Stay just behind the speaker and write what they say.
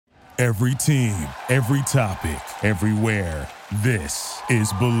Every team, every topic, everywhere. This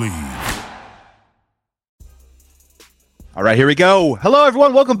is Believe. All right, here we go. Hello,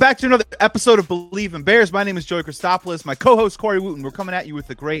 everyone. Welcome back to another episode of Believe in Bears. My name is Joey Christopoulos. My co-host, Corey Wooten. We're coming at you with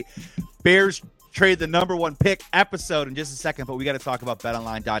the great Bears Trade the number one pick episode in just a second, but we got to talk about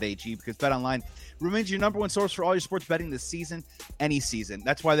BetOnline.ag because BetOnline remains your number one source for all your sports betting this season, any season.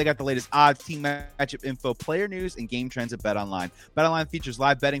 That's why they got the latest odds, team matchup info, player news, and game trends at BetOnline. BetOnline features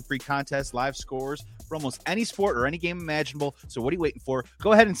live betting, free contests, live scores for almost any sport or any game imaginable. So what are you waiting for?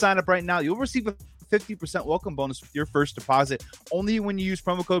 Go ahead and sign up right now. You'll receive a 50% welcome bonus with your first deposit only when you use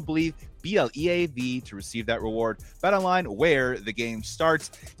promo code BELIEVE, BLEAV, to receive that reward. BetOnline, where the game starts.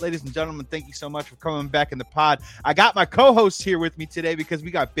 Ladies and gentlemen, thank you so much for coming back in the pod. I got my co-hosts here with me today because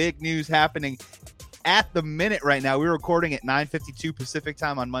we got big news happening at the minute right now. We're recording at 9:52 Pacific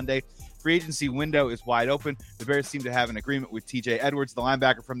time on Monday. Free agency window is wide open. The Bears seem to have an agreement with TJ Edwards, the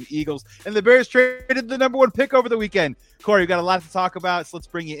linebacker from the Eagles, and the Bears traded the number one pick over the weekend. Corey, we've got a lot to talk about, so let's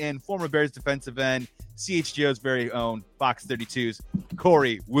bring you in. Former Bears defensive end, CHGO's very own Fox 32's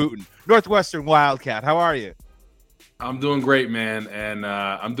Corey Wooten, Northwestern Wildcat. How are you? I'm doing great, man, and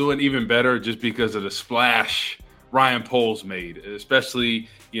I'm doing even better just because of the splash Ryan Poles made, especially,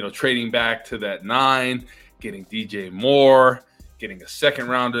 trading back to that 9, getting DJ Moore, getting a second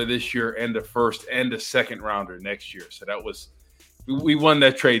rounder this year and a first and a second rounder next year. So we won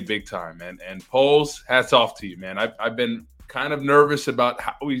that trade big time, and Poles, hats off to you, man. I've been kind of nervous about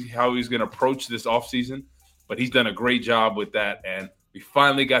how he's going to approach this offseason, but he's done a great job with that. And we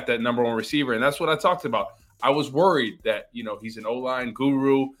finally got that number one receiver. And that's what I talked about. I was worried that, he's an O-line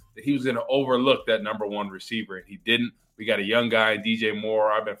guru, that he was going to overlook that number one receiver, and he didn't. We got a young guy, DJ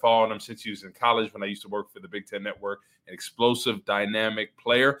Moore. I've been following him since he was in college when I used to work for the Big Ten Network. An explosive, dynamic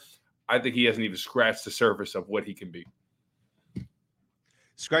player. I think he hasn't even scratched the surface of what he can be.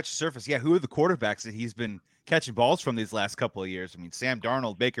 Scratch the surface. Yeah, who are the quarterbacks that he's been catching balls from these last couple of years? I mean, Sam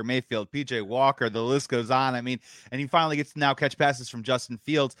Darnold, Baker Mayfield, PJ Walker, the list goes on. I mean, and he finally gets to now catch passes from Justin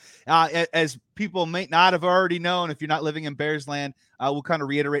Fields. As people may not have already known, if you're not living in Bears land, we'll kind of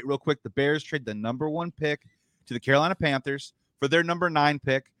reiterate real quick. The Bears trade the number one pick to the Carolina Panthers for their number 9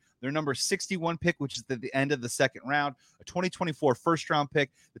 pick, their number 61 pick, which is at the end of the second round, a 2024 first-round pick,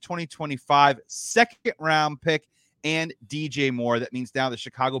 the 2025 second-round pick, and DJ Moore. That means now the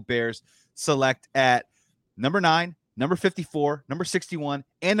Chicago Bears select at number 9, number 54, number 61,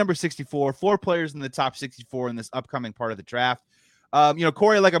 and number 64, 4 players in the top 64 in this upcoming part of the draft.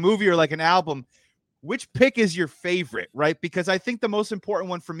 Corey, like a movie or like an album, which pick is your favorite, right? Because I think the most important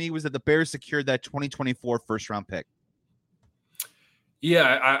one for me was that the Bears secured that 2024 first-round pick.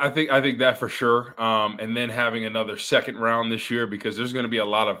 Yeah, I think that for sure. And then having another second round this year, because there's going to be a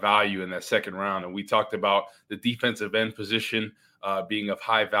lot of value in that second round. And we talked about the defensive end position being of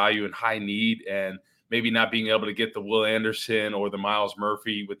high value and high need, and maybe not being able to get the Will Anderson or the Myles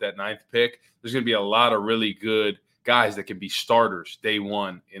Murphy with that 9th pick. There's going to be a lot of really good guys that can be starters day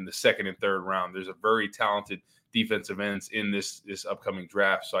one in the second and third round. There's a very talented defensive ends in this upcoming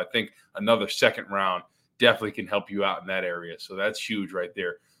draft. So I think another second round definitely can help you out in that area. So that's huge right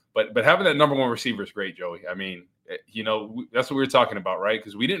there. But having that number one receiver is great, Joey. I mean, that's what we were talking about, right?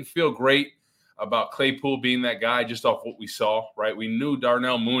 Because we didn't feel great about Claypool being that guy just off what we saw, right? We knew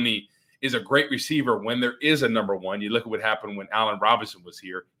Darnell Mooney is a great receiver when there is a number one. You look at what happened when Allen Robinson was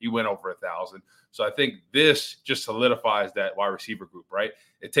here. He went over 1,000. So I think this just solidifies that wide receiver group, right?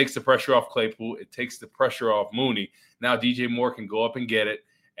 It takes the pressure off Claypool. It takes the pressure off Mooney. Now DJ Moore can go up and get it.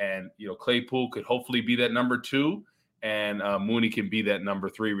 And, Claypool could hopefully be that number 2, and Mooney can be that number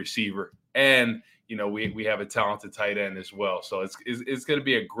 3 receiver. And, we have a talented tight end as well. So it's going to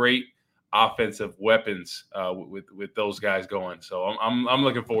be a great offensive weapons with those guys going. So I'm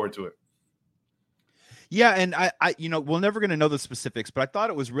looking forward to it. Yeah, and I we're never going to know the specifics, but I thought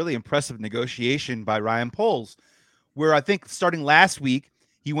it was really impressive negotiation by Ryan Poles, where I think starting last week,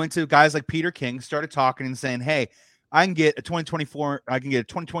 he went to guys like Peter King, started talking and saying, hey, I can get a 2024. I can get a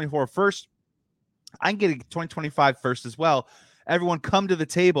 2024 first. I can get a 2025 first as well. Everyone come to the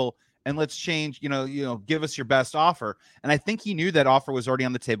table and let's change, give us your best offer. And I think he knew that offer was already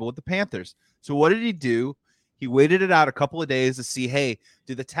on the table with the Panthers. So what did he do? He waited it out a couple of days to see, hey,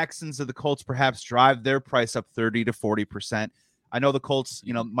 do the Texans or the Colts perhaps drive their price up 30 to 40%? I know the Colts,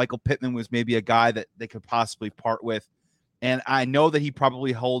 Michael Pittman was maybe a guy that they could possibly part with. And I know that he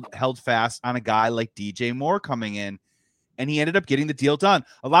probably held fast on a guy like DJ Moore coming in, and he ended up getting the deal done.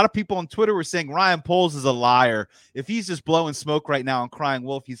 A lot of people on Twitter were saying Ryan Poles is a liar. If he's just blowing smoke right now and crying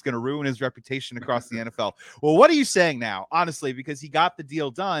wolf, he's going to ruin his reputation across the NFL. Well, what are you saying now, honestly, because he got the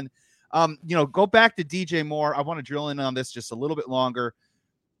deal done? Go back to DJ Moore. I want to drill in on this just a little bit longer.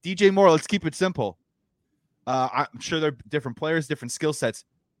 DJ Moore, let's keep it simple. I'm sure they're different players, different skill sets.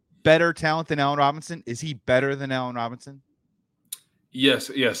 Better talent than Allen Robinson? Is he better than Allen Robinson? Yes,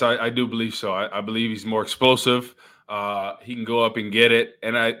 I do believe so. I believe he's more explosive. He can go up and get it,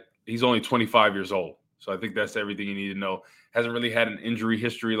 and he's only 25 years old, so I think that's everything you need to know. Hasn't really had an injury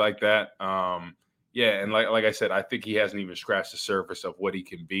history like that. And like I said, I think he hasn't even scratched the surface of what he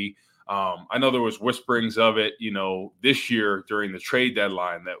can be. I know there was whisperings of it, this year during the trade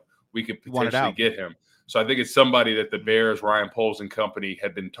deadline that we could potentially get him. So I think it's somebody that the Bears, Ryan Poles and company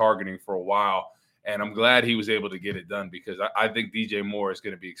had been targeting for a while. And I'm glad he was able to get it done because I think DJ Moore is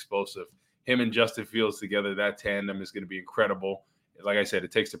going to be explosive. Him and Justin Fields together, that tandem is going to be incredible. Like I said,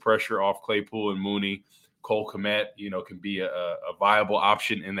 it takes the pressure off Claypool and Mooney. Cole Kmet, can be a viable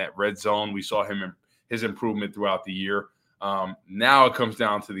option in that red zone. We saw his improvement throughout the year. Now it comes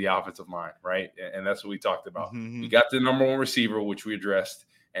down to the offensive line, right? And that's what we talked about. We got the number one receiver, which we addressed,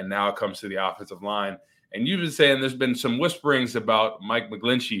 and now it comes to the offensive line. And you've been saying there's been some whisperings about Mike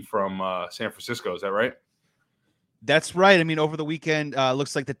McGlinchey from San Francisco. Is that right? That's right. I mean, over the weekend,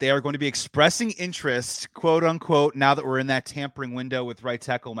 looks like that they are going to be expressing interest, quote unquote, now that we're in that tampering window with right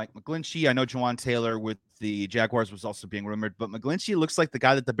tackle Mike McGlinchey. I know Jawan Taylor with the Jaguars was also being rumored, but McGlinchey looks like the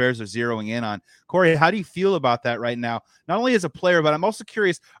guy that the Bears are zeroing in on. Corey, how do you feel about that right now? Not only as a player, but I'm also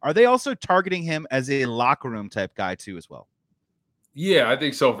curious, are they also targeting him as a locker room type guy too as well? Yeah, I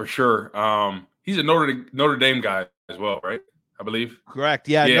think so for sure. He's a Notre Dame guy as well, right? I believe. Correct.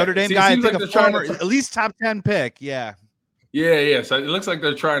 Yeah. Notre Dame guy. I think a former, at least top 10 pick. Yeah. Yeah. So it looks like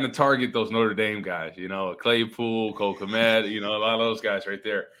they're trying to target those Notre Dame guys, Claypool, Cole Kmet, a lot of those guys right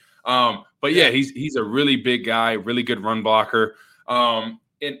there. But yeah, he's a really big guy, really good run blocker.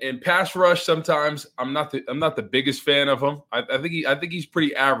 In pass rush, sometimes I'm not the biggest fan of him. I think he's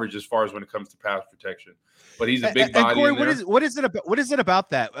pretty average as far as when it comes to pass protection. But he's a big body. Corey, what is it about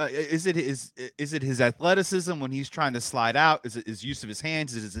that? Is it his athleticism when he's trying to slide out? Is it his use of his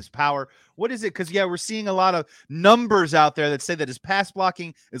hands? Is it his power? What is it? Because we're seeing a lot of numbers out there that say that his pass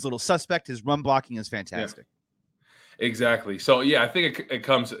blocking is a little suspect. His run blocking is fantastic. Yeah. Exactly. So I think it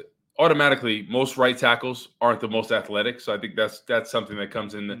comes automatically. Most right tackles aren't the most athletic, so I think that's something that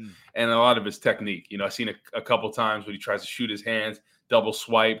comes in, and a lot of his technique. I've seen a couple times when he tries to shoot his hands, double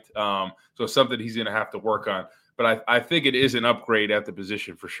swiped. So it's something he's going to have to work on. But I think it is an upgrade at the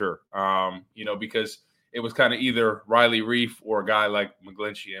position for sure. Because it was kind of either Riley Reif or a guy like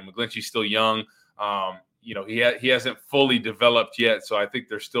McGlinchey, and McGlinchey's still young. He hasn't fully developed yet, so I think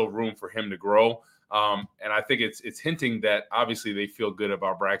there's still room for him to grow. And I think it's hinting that obviously they feel good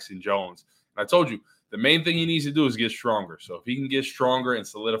about Braxton Jones. And I told you, the main thing he needs to do is get stronger. So if he can get stronger and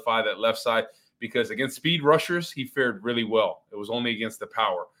solidify that left side, because against speed rushers, he fared really well. It was only against the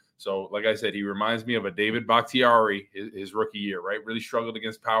power. So like I said, he reminds me of a David Bakhtiari, his rookie year, right? Really struggled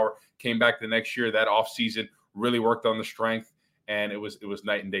against power, came back the next year, that offseason, really worked on the strength, and it was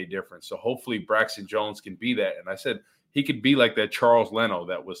night and day difference. So hopefully Braxton Jones can be that. And I said he could be like that Charles Leno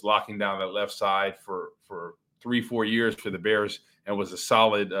that was locking down that left side for 3-4 years for the Bears and was a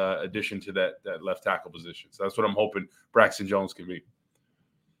solid addition to that left tackle position. So that's what I'm hoping Braxton Jones can be.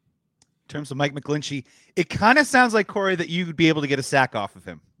 In terms of Mike McGlinchey, it kind of sounds like, Corey, that you would be able to get a sack off of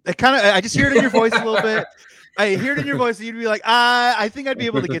him. I just hear it in your voice a little bit. I hear it in your voice that you'd be like, I think I'd be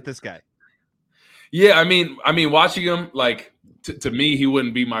able to get this guy. Yeah, I mean, watching him, like to me, he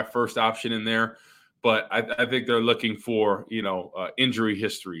wouldn't be my first option in there. But I think they're looking for, injury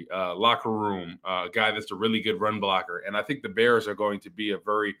history, locker room, a guy that's a really good run blocker. And I think the Bears are going to be a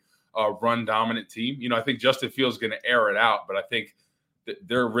very run-dominant team. I think Justin Fields is going to air it out, but I think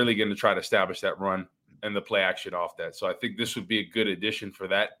they're really going to try to establish that run and the play action off that. So I think this would be a good addition for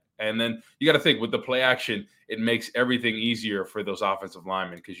that. And then you got to think with the play action, it makes everything easier for those offensive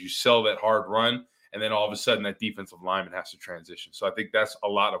linemen because you sell that hard run, and then all of a sudden that defensive lineman has to transition. So I think that's a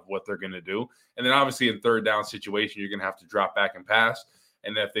lot of what they're going to do. And then obviously in third down situation, you're going to have to drop back and pass.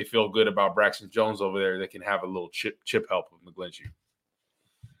 And if they feel good about Braxton Jones over there, they can have a little chip help with McGlinchey.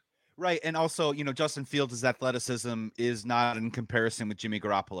 Right. And also, Justin Fields' athleticism is not in comparison with Jimmy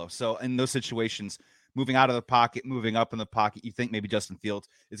Garoppolo. So in those situations, moving out of the pocket, moving up in the pocket, you think maybe Justin Fields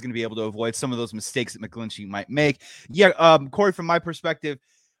is going to be able to avoid some of those mistakes that McGlinchey might make. Yeah. Corey, from my perspective,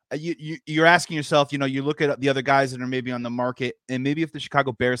 you're asking yourself, you look at the other guys that are maybe on the market, and maybe if the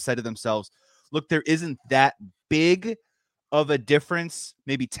Chicago Bears said to themselves, look, there isn't that big of a difference,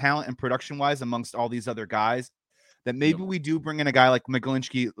 maybe talent and production wise amongst all these other guys, that maybe we do bring in a guy like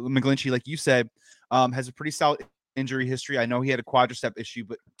McGlinchey, like you said, has a pretty solid injury history. I know he had a quadricep issue,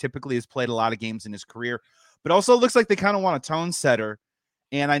 but typically has played a lot of games in his career, but also looks like they kind of want a tone setter.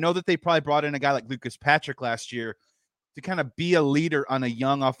 And I know that they probably brought in a guy like Lucas Patrick last year. to kind of be a leader on a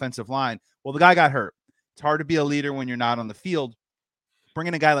young offensive line. Well, the guy got hurt. It's hard to be a leader when you're not on the field.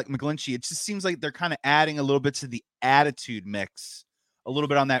 Bringing a guy like McGlinchey, it just seems like they're kind of adding a little bit to the attitude mix, a little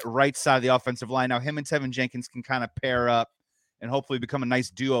bit on that right side of the offensive line. Now, him and Tevin Jenkins can kind of pair up and hopefully become a nice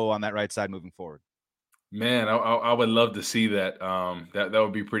duo on that right side moving forward. Man, I would love to see that. That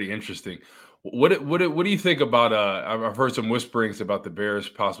would be pretty interesting. What do you think about? I've heard some whisperings about the Bears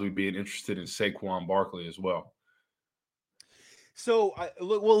possibly being interested in Saquon Barkley as well. So, it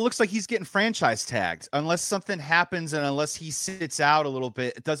looks like he's getting franchise tagged. Unless something happens and unless he sits out a little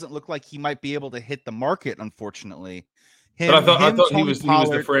bit, it doesn't look like he might be able to hit the market, unfortunately. But I thought he was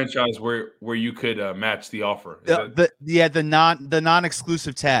the franchise where you could match the offer. The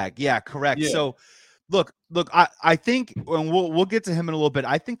non-exclusive tag. Yeah, correct. Yeah. So, look, I think, and we'll get to him in a little bit.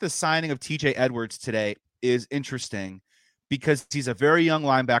 I think the signing of TJ Edwards today is interesting because he's a very young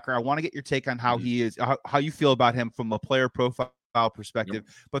linebacker. I want to get your take on how he is, how you feel about him from a player profile perspective.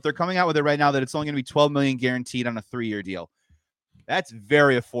 Yep. But they're coming out with it right now that it's only going to be $12 million guaranteed on a 3-year deal. That's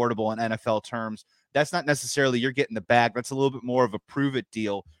very affordable in NFL terms. That's not necessarily you're getting the bag. That's a little bit more of a prove it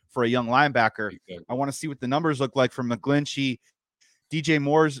deal for a young linebacker. Okay. I want to see what the numbers look like for McGlinchey. DJ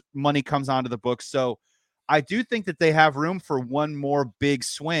Moore's money comes onto the books. So I do think that they have room for one more big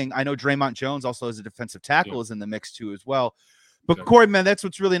swing. I know Draymond Jones also as a defensive tackle is in the mix too as well. But Corey, man, that's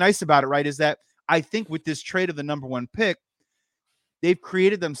what's really nice about it, right? Is that I think with this trade of the number 1 pick, they've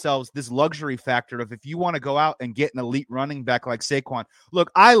created themselves this luxury factor of if you want to go out and get an elite running back like Saquon.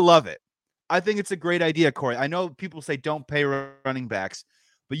 Look, I love it. I think it's a great idea, Corey. I know people say don't pay running backs,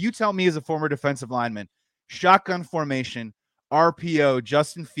 but you tell me as a former defensive lineman, shotgun formation, RPO,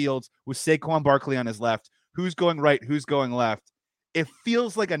 Justin Fields with Saquon Barkley on his left. Who's going right? Who's going left? It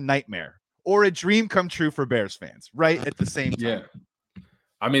feels like a nightmare or a dream come true for Bears fans, right? At the same time. Yeah.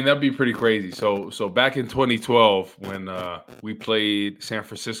 I mean, that'd be pretty crazy. So back in 2012, when we played San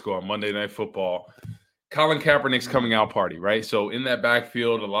Francisco on Monday Night Football, Colin Kaepernick's coming out party, right? So in that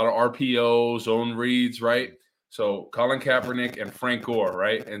backfield, a lot of RPOs, zone reads, right? So Colin Kaepernick and Frank Gore,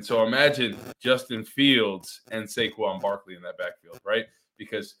 right? And so imagine Justin Fields and Saquon Barkley in that backfield, right?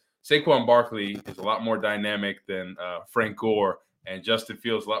 Because Saquon Barkley is a lot more dynamic than Frank Gore, and Justin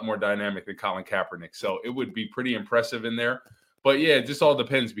Fields a lot more dynamic than Colin Kaepernick. So it would be pretty impressive in there. But yeah, it just all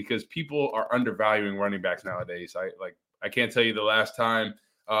depends because people are undervaluing running backs nowadays. I can't tell you the last time.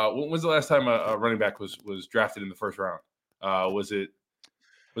 When was the last time a running back was drafted in the first round? Was it?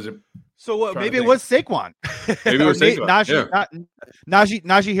 So maybe it was Saquon. Maybe it was Saquon.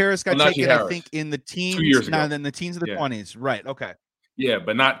 Najee Harris got taken, Harris. I think, in the teens. 2 years ago. Now in the teens of the 20s. Right. Okay. Yeah,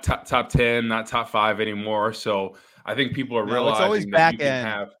 but not top 10, not top 5 anymore. So I think people are realizing it's always that back you can end.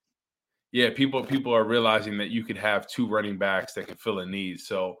 have. Yeah, people are realizing that you could have 2 running backs that can fill a need.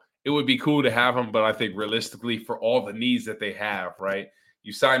 So it would be cool to have them, but I think realistically, for all the needs that they have, right?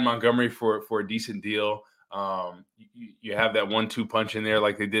 You sign Montgomery for a decent deal. You have that 1-2 punch in there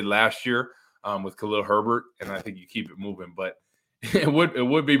like they did last year with Khalil Herbert, and I think you keep it moving. But it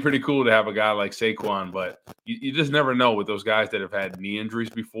would be pretty cool to have a guy like Saquon, but you just never know with those guys that have had knee injuries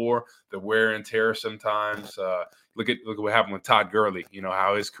before, the wear and tear sometimes. Look at what happened with Todd Gurley. You know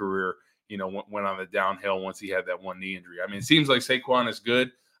how his career went on the downhill once he had that one knee injury. I mean, it seems like Saquon is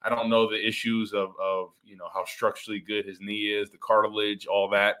good. I don't know the issues of how structurally good his knee is, the cartilage, all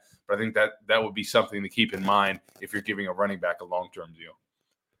that. But I think that would be something to keep in mind if you're giving a running back a long-term deal.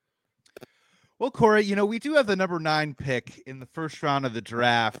 Well, Corey, we do have the number 9 pick in the first round of the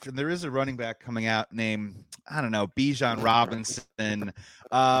draft, and there is a running back coming out named, Bijan Robinson,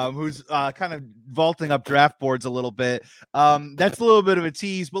 who's kind of vaulting up draft boards a little bit. That's a little bit of a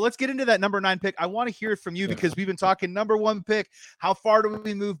tease, but let's get into that number 9 pick. I want to hear it from you because we've been talking number 1 pick. How far do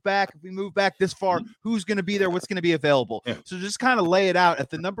we move back? If we move back this far, who's going to be there? What's going to be available? Yeah. So just kind of lay it out.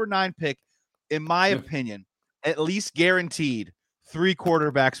 At the number 9 pick, in my opinion, at least guaranteed, 3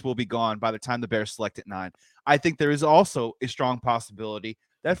 quarterbacks will be gone by the time the Bears select at 9. I think there is also a strong possibility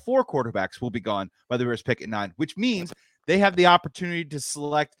that 4 quarterbacks will be gone by the Bears pick at 9, which means they have the opportunity to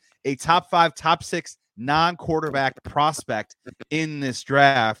select a top 5, top 6 non-quarterback prospect in this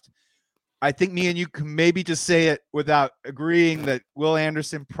draft. I think me and you can maybe just say it without agreeing that Will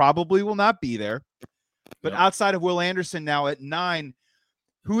Anderson probably will not be there. But outside of Will Anderson now at 9,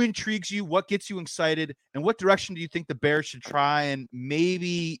 who intrigues you? What gets you excited? And what direction do you think the Bears should try and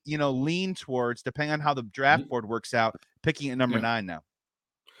maybe, lean towards, depending on how the draft board works out, picking at number 9 now?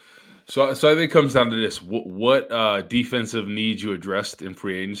 So I think it comes down to this. What defensive needs you addressed in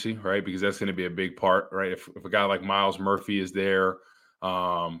free agency, right? Because that's going to be a big part, right? If a guy like Myles Murphy is there,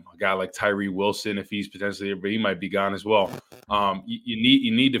 A guy like Tyree Wilson, if he's potentially there, but he might be gone as well.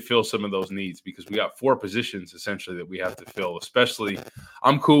 You need to fill some of those needs because we got 4 positions essentially that we have to fill. Especially,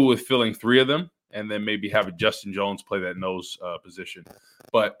 I'm cool with filling 3 of them and then maybe have Justin Jones play that nose position.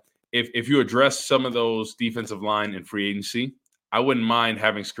 But if you address some of those defensive line in free agency, I wouldn't mind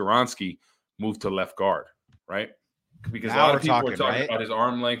having Skoronski move to left guard, right? Because now a lot of people are talking right? about his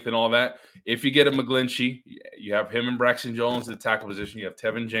arm length and all that. If you get a McGlinchey, you have him and Braxton Jones at the tackle position. You have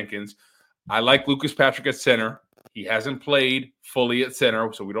Tevin Jenkins. I like Lucas Patrick at center. He hasn't played fully at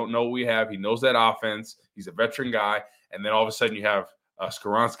center, so we don't know what we have. He knows that offense. He's a veteran guy. And then all of a sudden you have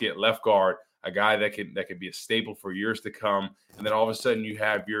Skoronski at left guard, a guy that can be a staple for years to come. And then all of a sudden you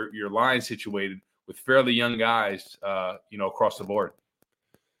have your line situated with fairly young guys, across the board.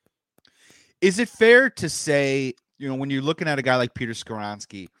 Is it fair to say, when you're looking at a guy like Peter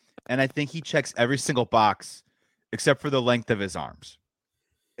Skoronski, and I think he checks every single box except for the length of his arms.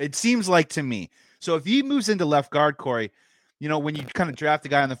 It seems like to me. So if he moves into left guard, Corey, when you kind of draft a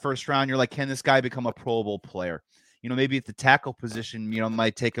guy in the first round, you're like, can this guy become a Pro Bowl player? Maybe at the tackle position,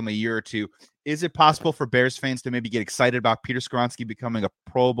 might take him a year or two. Is it possible for Bears fans to maybe get excited about Peter Skoronski becoming a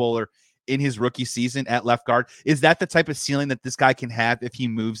Pro Bowler in his rookie season at left guard? Is that the type of ceiling that this guy can have if he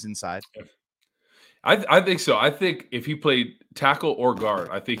moves inside? I think so. I think if he played tackle or guard,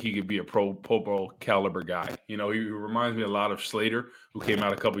 I think he could be a Pro Bowl caliber guy. He reminds me a lot of Slater, who came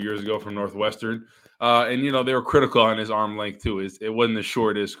out a couple years ago from Northwestern. And they were critical on his arm length too. It wasn't as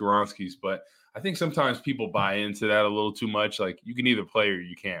short as Skoronski's, but I think sometimes people buy into that a little too much. Like, you can either play or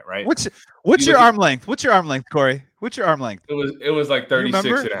you can't, right? What's your arm length? What's your arm length, Corey? What's your arm length? It was like 36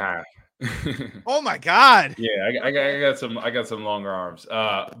 and a half. Oh my God. Yeah, I got some longer arms.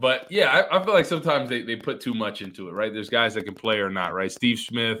 But yeah, I feel like sometimes they put too much into it, right? There's guys that can play or not, right? Steve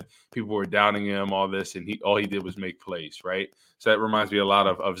Smith, people were doubting him, all this, and all he did was make plays, right? So that reminds me a lot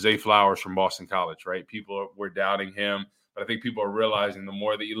of Zay Flowers from Boston College, right? People were doubting him, but I think people are realizing the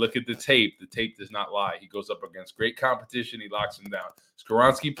more that you look at the tape does not lie. He goes up against great competition, he locks him down.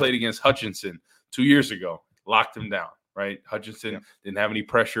 Skoronski played against Hutchinson 2 years ago, locked him down, right? Hutchinson didn't have any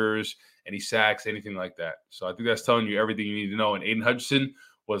pressures, any sacks, anything like that. So I think that's telling you everything you need to know. And Aiden Hutchinson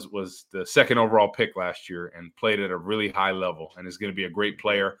was the 2nd overall pick last year and played at a really high level and is going to be a great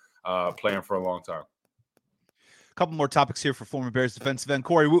player playing for a long time. A couple more topics here for former Bears defensive end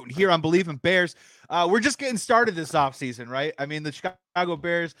Corey Wootton here on Believe in Bears. We're just getting started this offseason, right? I mean, the Chicago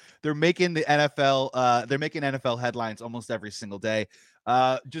Bears, they're making the NFL. They're making NFL headlines almost every single day.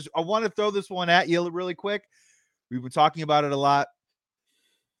 I want to throw this one at you really quick. We've been talking about it a lot.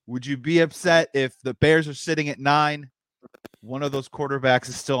 Would you be upset if the Bears are sitting at 9? One of those quarterbacks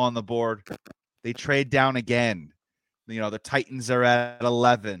is still on the board. They trade down again. The Titans are at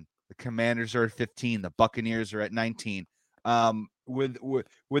 11. The Commanders are at 15. The Buccaneers are at 19.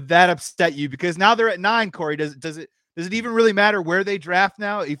 Would that upset you? Because now they're at 9, Corey. Does it even really matter where they draft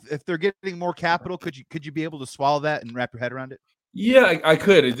now? If they're getting more capital, could you be able to swallow that and wrap your head around it? Yeah, I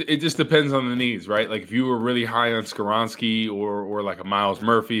could. It just depends on the needs, right? Like if you were really high on Skoronski or like a Miles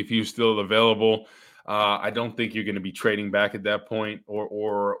Murphy, if he's still available, I don't think you're going to be trading back at that point,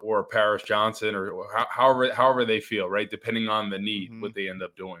 or a Paris Johnson, or however they feel, right? Depending on the need, what they end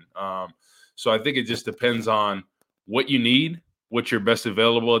up doing. So I think it just depends on what you need, what's your best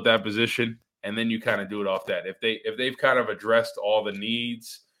available at that position, and then you kind of do it off that. If they've kind of addressed all the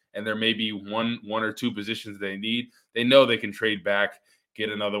needs, and there may be one or two positions they need, they know they can trade back, get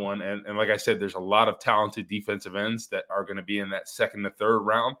another one. And like I said, there's a lot of talented defensive ends that are going to be in that 2nd to 3rd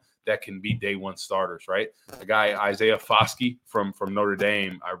round that can be day 1 starters, right? The guy, Isaiah Foskey from Notre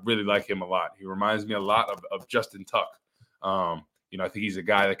Dame, I really like him a lot. He reminds me a lot of Justin Tuck. I think he's a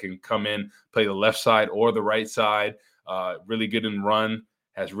guy that can come in, play the left side or the right side, really good in run,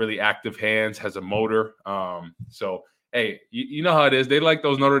 has really active hands, has a motor. Hey, you know how it is. They like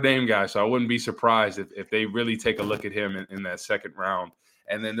those Notre Dame guys, so I wouldn't be surprised if they really take a look at him in that 2nd round.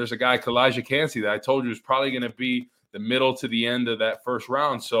 And then there's a guy, Kalijah Kancey, that I told you is probably going to be the middle to the end of that 1st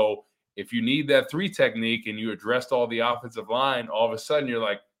round. So if you need that 3 technique and you addressed all the offensive line, all of a sudden you're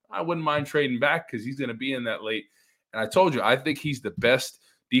like, I wouldn't mind trading back because he's going to be in that late. And I told you, I think he's the best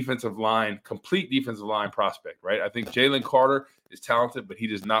complete defensive line prospect, right? I think Jalen Carter is talented, but he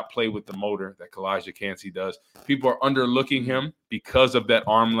does not play with the motor that Kalijah Kancey does. People are underlooking him because of that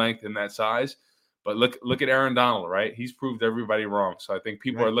arm length and that size. But look at Aaron Donald, right? He's proved everybody wrong. So I think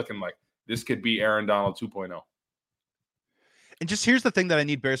people are looking like this could be Aaron Donald 2.0. And just here's the thing that I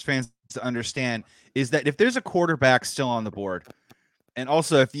need Bears fans to understand is that if there's a quarterback still on the board, and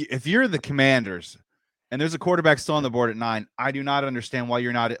also if you're the Commanders and there's a quarterback still on the board at 9, I do not understand why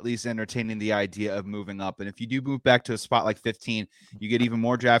you're not at least entertaining the idea of moving up. And if you do move back to a spot like 15, you get even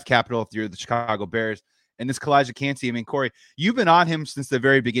more draft capital if you're the Chicago Bears. And this Kalijah Kancey, I mean, Corey, you've been on him since the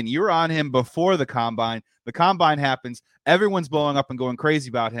very beginning. You were on him before the combine. The combine happens. Everyone's blowing up and going crazy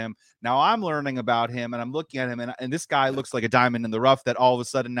about him. Now I'm learning about him, and I'm looking at him, and this guy looks like a diamond in the rough that all of a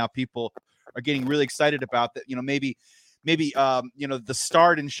sudden now people are getting really excited about. That, maybe the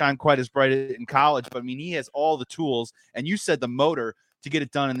star didn't shine quite as bright in college, but I mean, he has all the tools, and you said the motor to get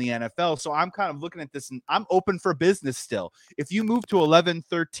it done in the NFL. So I'm kind of looking at this, and I'm open for business still. If you move to 11,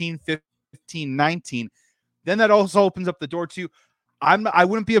 13, 15, 19, then that also opens up the door to, I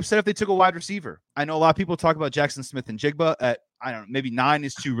wouldn't be upset if they took a wide receiver. I know a lot of people talk about Jackson Smith and Jigba at, I don't know, maybe 9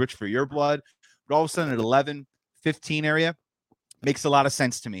 is too rich for your blood, but all of a sudden at 11, 15 area makes a lot of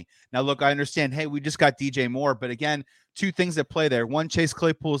sense to me. Now, look, I understand, hey, we just got DJ Moore, but again, two things at play there. One, Chase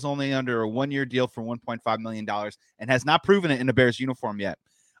Claypool is only under a 1-year deal for $1.5 million and has not proven it in a Bears uniform yet.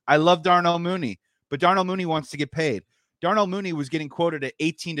 I love Darnell Mooney, but Darnell Mooney wants to get paid. Darnell Mooney was getting quoted at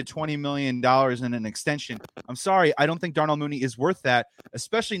 $18 to $20 million in an extension. I'm sorry, I don't think Darnell Mooney is worth that,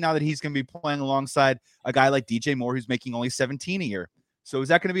 especially now that he's going to be playing alongside a guy like DJ Moore who's making only $17 a year. So is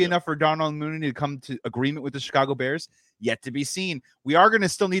that going to be enough for Darnell Mooney to come to agreement with the Chicago Bears? Yet to be seen. We are going to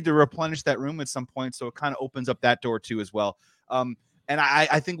still need to replenish that room at some point, so it kind of opens up that door too as well. And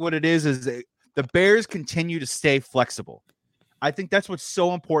I think what it is the Bears continue to stay flexible. I think that's what's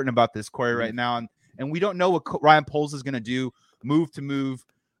so important about this, Corey, right now. And we don't know what Ryan Poles is going to do, move to move,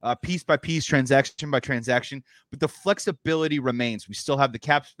 piece by piece, transaction by transaction. But the flexibility remains. We still have the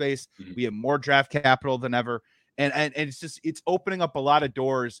cap space. We have more draft capital than ever. And it's opening up a lot of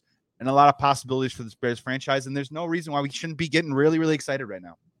doors and a lot of possibilities for this Bears franchise. And there's no reason why we shouldn't be getting really, really excited right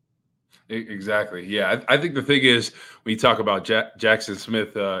now. Exactly. Yeah. I think the thing is, when you talk about Jackson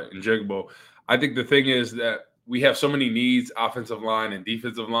Smith and Jigbo, I think the thing is that we have so many needs, offensive line and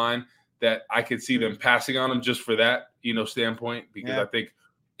defensive line, that I could see them passing on them just for that, standpoint, because I think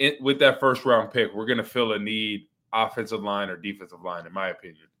with that first round pick, we're going to fill a need, offensive line or defensive line, in my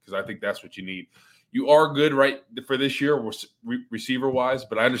opinion, because I think that's what you need. You are good, right, for this year, receiver wise,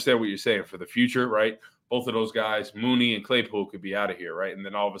 but I understand what you're saying for the future, right? Both of those guys, Mooney and Claypool, could be out of here, right? And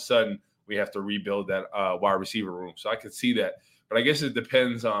then all of a sudden we have to rebuild that wide receiver room. So I could see that, but I guess it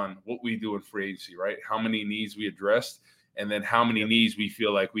depends on what we do in free agency, right? How many needs we addressed, and then how many needs we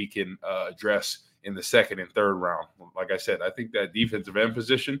feel like we can address in the second and third round. Like I said, I think that defensive end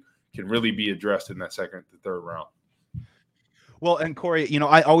position can really be addressed in that second to third round. Well, and Corey,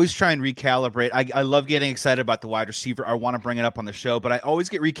 I always try and recalibrate. I love getting excited about the wide receiver. I want to bring it up on the show, but I always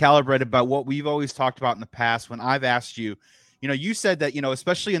get recalibrated about what we've always talked about in the past when I've asked you, you said that,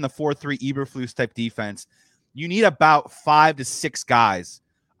 especially in the 4-3 Eberflus type defense, you need about 5 to 6 guys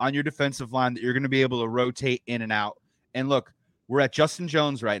on your defensive line that you're going to be able to rotate in and out. And look, we're at Justin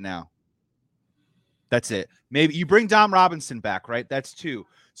Jones right now. That's it. Maybe you bring Dom Robinson back, right? That's 2.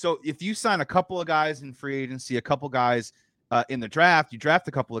 So if you sign a couple of guys in free agency, a couple guys in the draft, you draft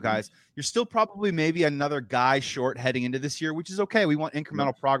a couple of guys, you're still probably maybe another guy short heading into this year, which is okay. We want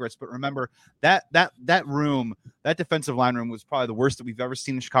incremental progress. But remember that room, that defensive line room was probably the worst that we've ever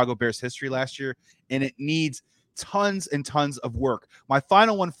seen in Chicago Bears history last year. And it needs tons and tons of work. My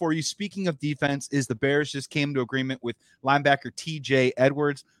final one for you, speaking of defense, is the Bears just came to agreement with linebacker TJ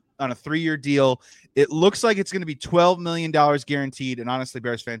Edwards on a 3-year deal. It looks like it's going to be $12 million guaranteed. And honestly,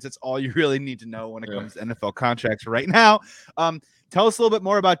 Bears fans, that's all you really need to know when it comes to NFL contracts right now. Tell us a little bit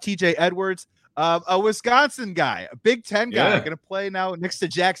more about TJ Edwards, a Wisconsin guy, a Big Ten guy, going to play now next to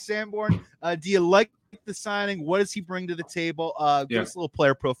Jack Sanborn. Do you like the signing? What does he bring to the table? Give us a little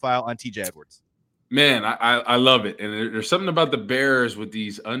player profile on TJ Edwards. Man, I love it. And there's something about the Bears with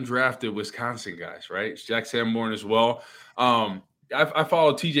these undrafted Wisconsin guys, right? It's Jack Sanborn as well. I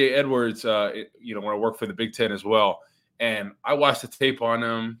followed TJ Edwards, when I worked for the Big Ten as well. And I watched the tape on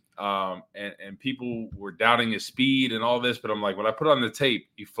him, and people were doubting his speed and all this. But I'm like, when I put on the tape,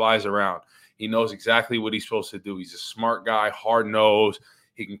 he flies around. He knows exactly what he's supposed to do. He's a smart guy, hard-nosed.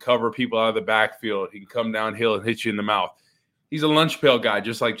 He can cover people out of the backfield. He can come downhill and hit you in the mouth. He's a lunch pail guy,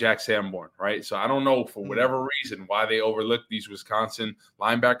 just like Jack Sanborn, right? So I don't know, for whatever reason, why they overlook these Wisconsin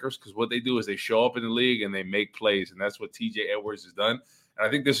linebackers, because what they do is they show up in the league and they make plays, and that's what TJ Edwards has done. And I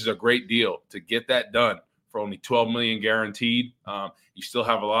think this is a great deal to get that done for only $12 million guaranteed. You still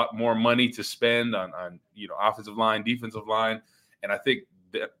have a lot more money to spend on offensive line, defensive line, and I think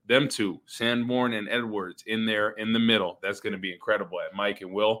them two, Sanborn and Edwards, in there in the middle, that's going to be incredible at Mike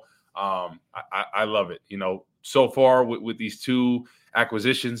and Will. I love it. So far with these two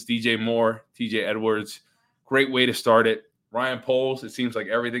acquisitions, DJ Moore, TJ Edwards, great way to start it. Ryan Poles, it seems like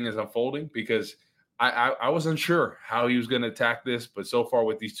everything is unfolding, because I was unsure how he was going to attack this, but so far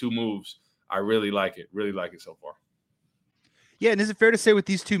with these 2 moves, I really like it. Really like it so far. Yeah, and is it fair to say with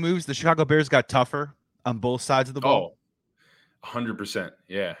these 2 moves, the Chicago Bears got tougher on both sides of the ball? 100%.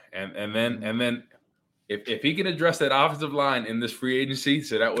 Yeah. And then if he can address that offensive line in this free agency,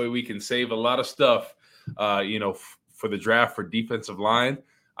 so that way we can save a lot of stuff, for the draft for defensive line,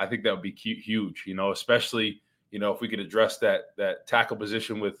 I think that would be huge, especially, if we could address that tackle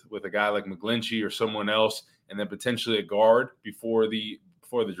position with a guy like McGlinchey or someone else, and then potentially a guard before the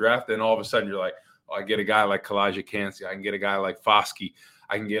draft, then all of a sudden you're like, oh, I get a guy like Kalijah Kancey, I can get a guy like Foskey,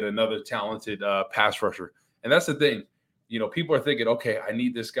 I can get another talented pass rusher. And that's the thing. People are thinking, okay, I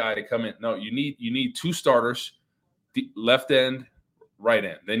need this guy to come in. No, you need 2 starters, left end, right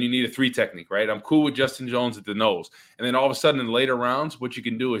end. Then you need a 3 technique, right? I'm cool with Justin Jones at the nose. And then all of a sudden in the later rounds, what you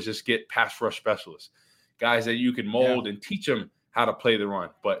can do is just get pass rush specialists, guys that you can mold and teach them how to play the run.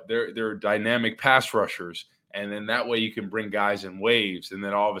 But they're dynamic pass rushers. And then that way you can bring guys in waves. And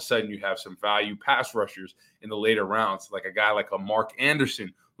then all of a sudden you have some value pass rushers in the later rounds, like a guy like a Mark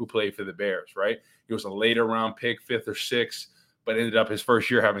Anderson who played for the Bears, right? He was a later round pick, 5th or 6th, but ended up his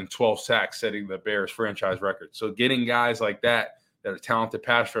first year having 12 sacks, setting the Bears franchise record. So getting guys like that are talented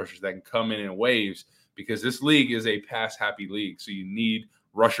pass rushers that can come in waves, because this league is a pass-happy league. So you need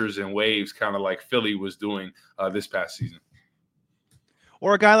rushers in waves, kind of like Philly was doing this past season.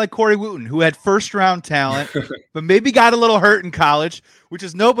 Or a guy like Corey Wooten, who had first-round talent, but maybe got a little hurt in college, which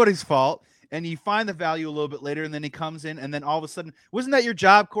is nobody's fault. And you find the value a little bit later, and then he comes in, and then all of a sudden, wasn't that your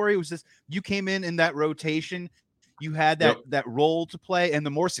job, Corey? It was just you came in that rotation. You had that role to play, and the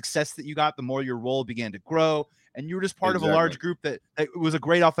more success that you got, the more your role began to grow, and you were just part of a large group that was a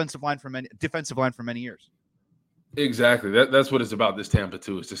great defensive line for many years. Exactly. That's what it's about, this Tampa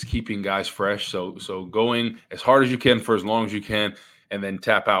too. It's just keeping guys fresh. So going as hard as you can for as long as you can, and then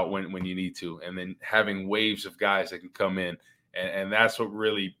tap out when you need to, and then having waves of guys that can come in. And that's what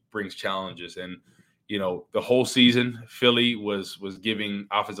really brings challenges. And, the whole season, Philly was giving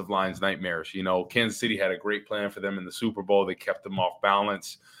offensive lines nightmares. Kansas City had a great plan for them in the Super Bowl. They kept them off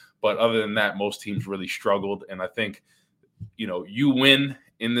balance. But other than that, most teams really struggled. And I think, you win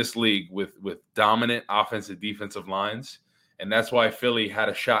in this league with dominant offensive defensive lines. And that's why Philly had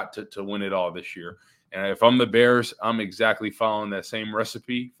a shot to win it all this year. And if I'm the Bears, I'm exactly following that same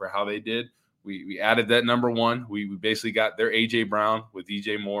recipe for how they did. We added that number 1. We basically got their A.J. Brown with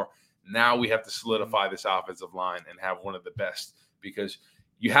DJ Moore. Now we have to solidify this offensive line and have one of the best, because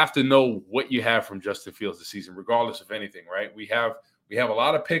you have to know what you have from Justin Fields this season, regardless of anything, right? We have a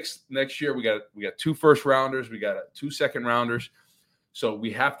lot of picks next year. We got 2 first-rounders. We got 2 second-rounders. So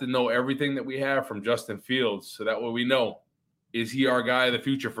we have to know everything that we have from Justin Fields, so that way we know, is he our guy of the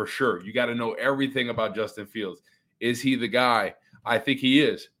future for sure? You got to know everything about Justin Fields. Is he the guy? I think he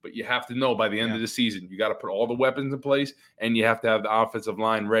is, but you have to know by the end of the season. You got to put all the weapons in place, and you have to have the offensive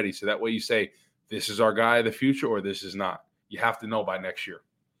line ready. So that way you say, this is our guy of the future, or this is not. You have to know by next year.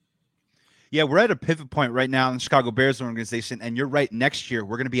 Yeah, we're at a pivot point right now in the Chicago Bears organization, and you're right, next year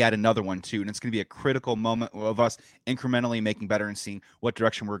we're going to be at another one too, and it's going to be a critical moment of us incrementally making better and seeing what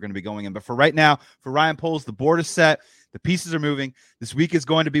direction we're going to be going in. But for right now, for Ryan Poles, the board is set. The pieces are moving. This week is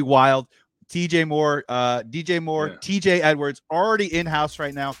going to be wild. DJ Moore, TJ Edwards already in-house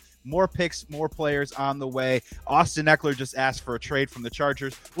right now. More picks, more players on the way. Austin Eckler just asked for a trade from the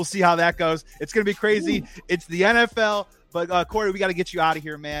Chargers. We'll see how that goes. It's going to be crazy. It's the NFL. But, Corey, we got to get you out of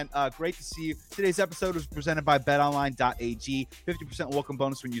here, man. Great to see you. Today's episode was presented by betonline.ag. 50% welcome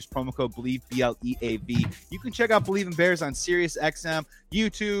bonus when you use promo code BLEAV, B-L-E-A-V. You can check out Believe in Bears on SiriusXM,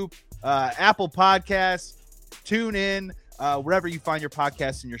 YouTube, Apple Podcasts, TuneIn, wherever you find your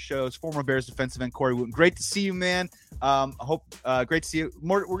podcasts and your shows. Former Bears defensive end Corey Wooten. Great to see you, man. Great to see you.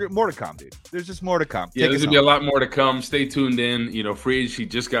 More to come, dude. There's just more to come. Yeah, there's gonna be a lot more to come. Stay tuned in. Free agency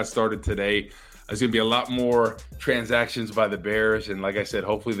just got started today. There's going to be a lot more transactions by the Bears. And like I said,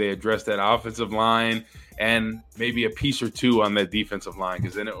 hopefully they address that offensive line and maybe a piece or 2 on that defensive line,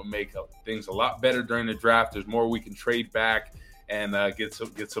 because then it will make things a lot better during the draft. There's more we can trade back and get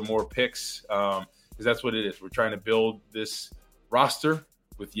some more picks, because that's what it is. We're trying to build this roster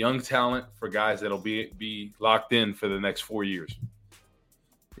with young talent for guys that'll be locked in for the next 4 years.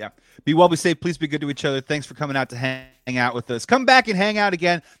 Yeah. Be well, be safe. Please be good to each other. Thanks for coming out to hang out with us. Come back and hang out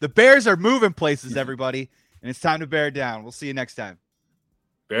again. The Bears are moving places, everybody, and it's time to bear down. We'll see you next time.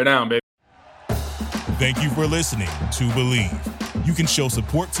 Bear down, baby. Thank you for listening to Believe. You can show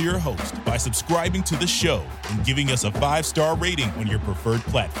support to your host by subscribing to the show and giving us a 5-star rating on your preferred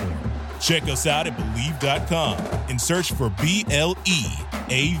platform. Check us out at Believe.com and search for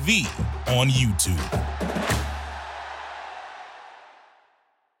BLEAV on YouTube.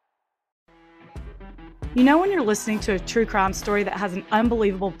 You know when you're listening to a true crime story that has an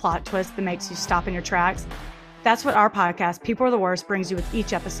unbelievable plot twist that makes you stop in your tracks? That's what our podcast, People Are the Worst, brings you with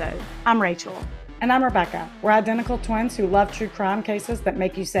each episode. I'm Rachel. And I'm Rebecca. We're identical twins who love true crime cases that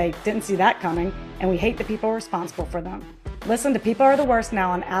make you say, didn't see that coming, and we hate the people responsible for them. Listen to People Are the Worst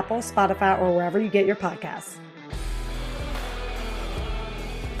now on Apple, Spotify, or wherever you get your podcasts.